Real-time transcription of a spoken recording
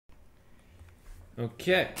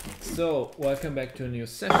Okay, so welcome back to a new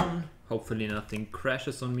session. Hopefully nothing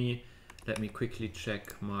crashes on me. Let me quickly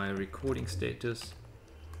check my recording status.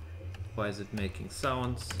 Why is it making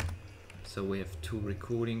sounds? So we have two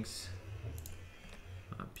recordings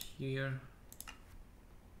up here.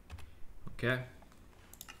 Okay.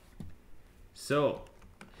 So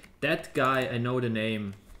that guy, I know the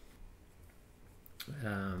name.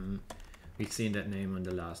 We've seen that name on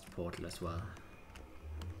the last portal as well.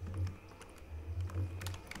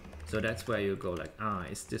 So that's where you go like,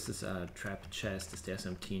 this is a trap chest, is there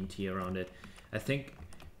some TNT around it? I think,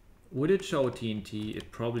 would it show TNT? It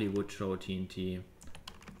probably would show TNT.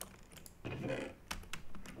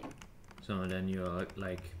 So then you're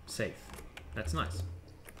like safe. That's nice.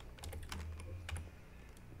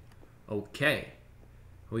 Okay.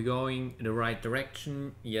 Are we going in the right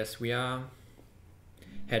direction? Yes, we are.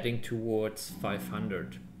 Heading towards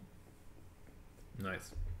 500.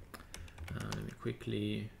 Nice. Let me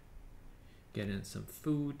quickly get in some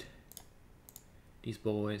food. These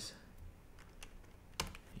boys.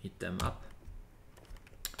 Eat them up.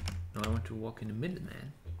 Now I want to walk in the middle,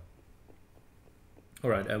 man.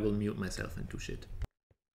 Alright, I will mute myself and do shit.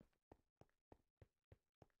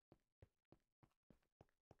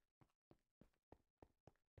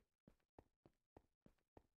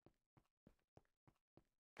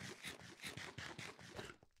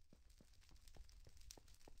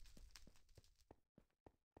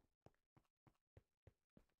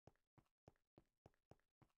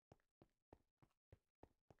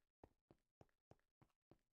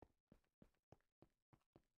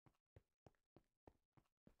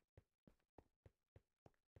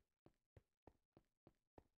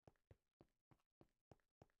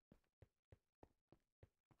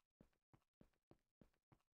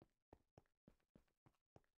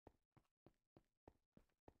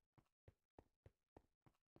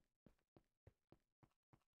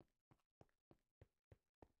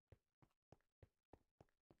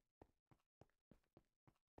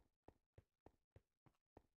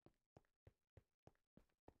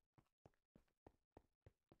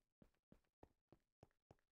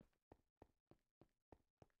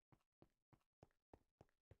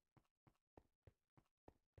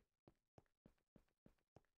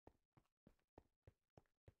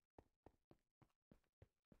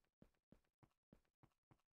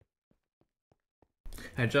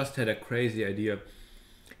 I just had a crazy idea.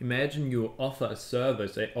 Imagine you offer a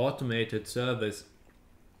service, an automated service,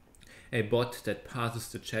 a bot that passes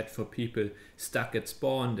the chat for people stuck at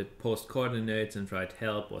spawn, that post coordinates and write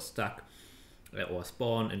help or stuck or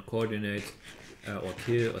spawn and coordinate or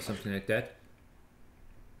kill or something like that.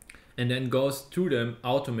 And then goes through them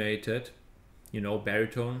automated, you know,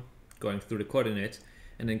 baritone, going through the coordinates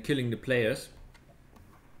and then killing the players.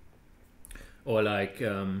 Or like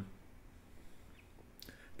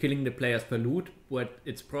killing the players for loot, but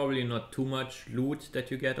it's probably not too much loot that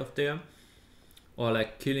you get off there. Or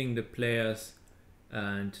like killing the players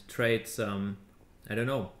and trade some, I don't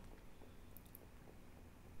know.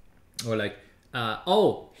 Or like,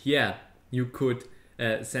 oh yeah, you could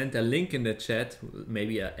send a link in the chat,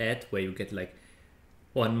 maybe an ad where you get like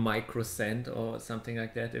 1 microcent or something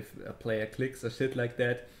like that if a player clicks or shit like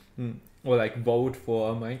that. Or like vote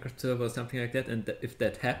for a Minecraft server or something like that, and if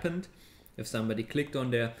that happened, if somebody clicked on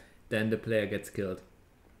there, then the player gets killed.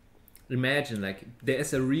 Imagine like there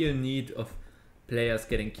is a real need of players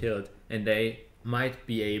getting killed, and they might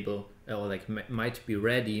be able or like might be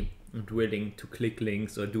ready and willing to click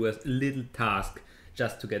links or do a little task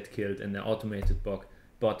just to get killed, and the automated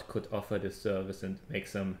bot could offer this service and make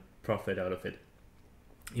some profit out of it.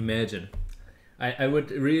 Imagine. I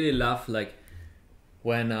would really love like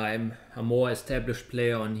when I'm a more established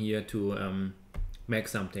player on here to make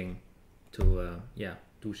something to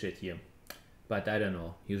do shit here. But I don't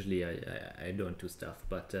know, usually I don't do stuff,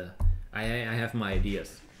 but I have my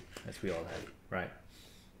ideas, as we all have, right?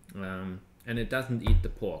 And it doesn't eat the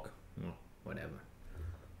pork, well, whatever.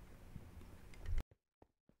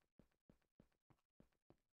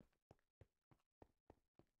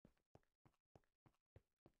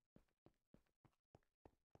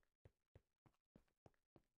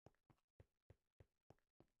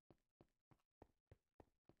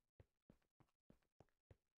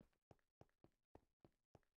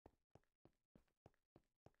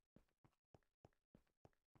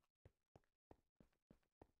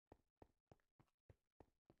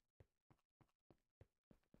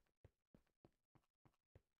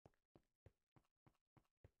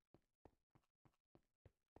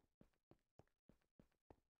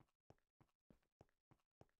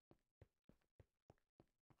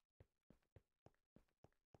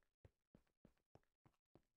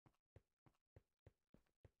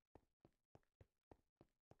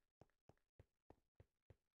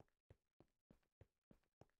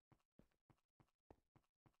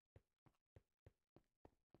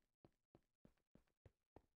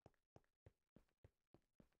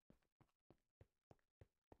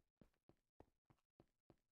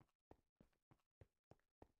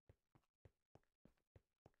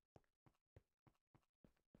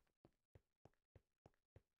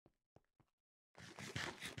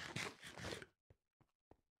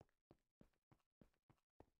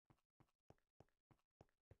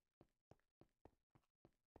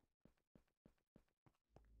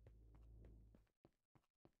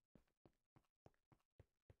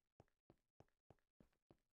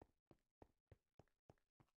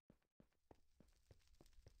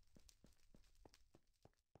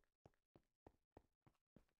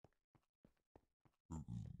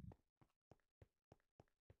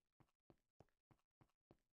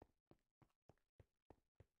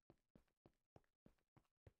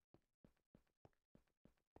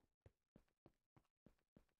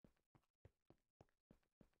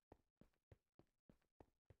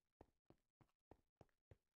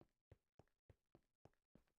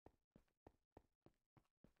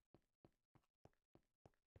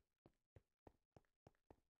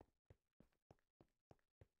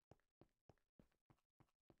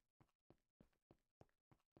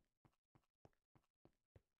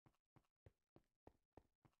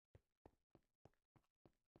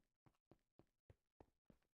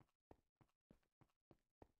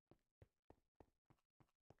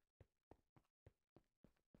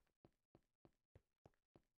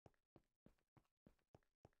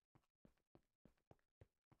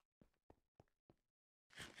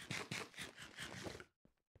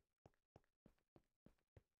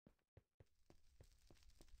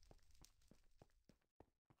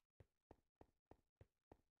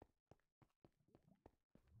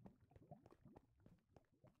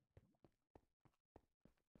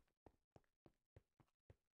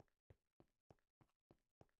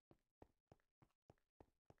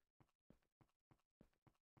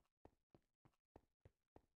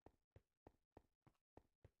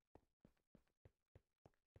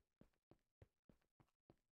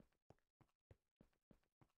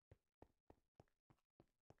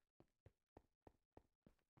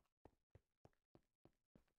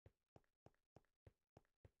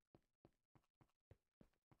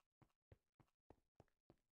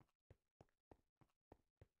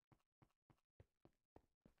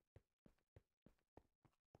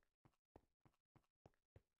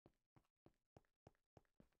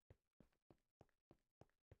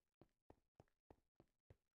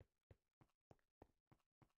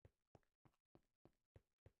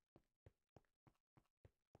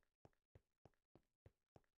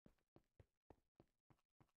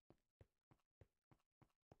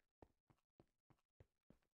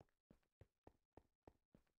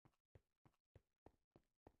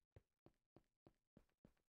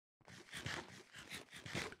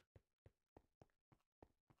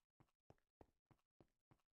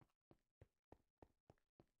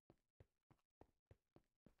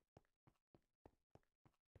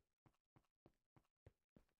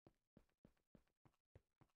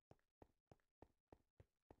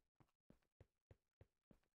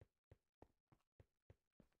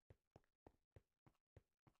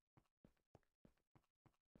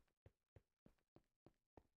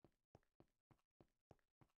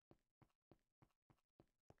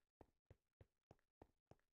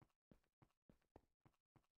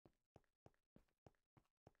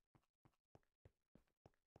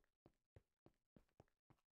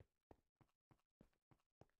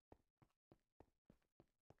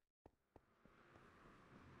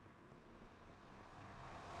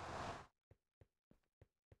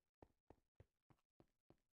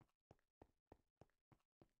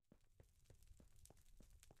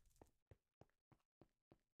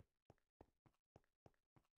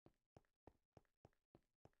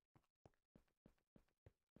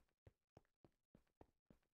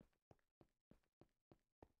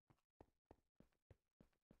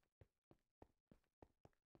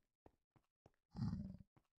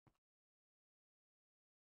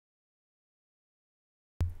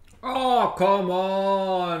 Oh, come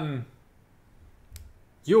on!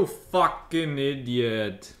 You fucking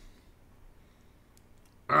idiot!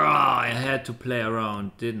 Ah, I had to play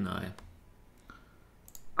around, didn't I?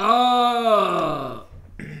 Oh!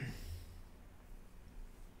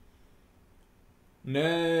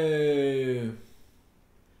 No!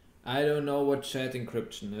 I don't know what chat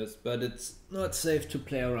encryption is, but it's not safe to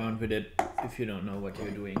play around with it if you don't know what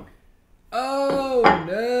you're doing. Oh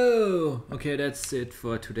no! Okay, that's it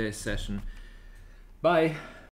for today's session. Bye!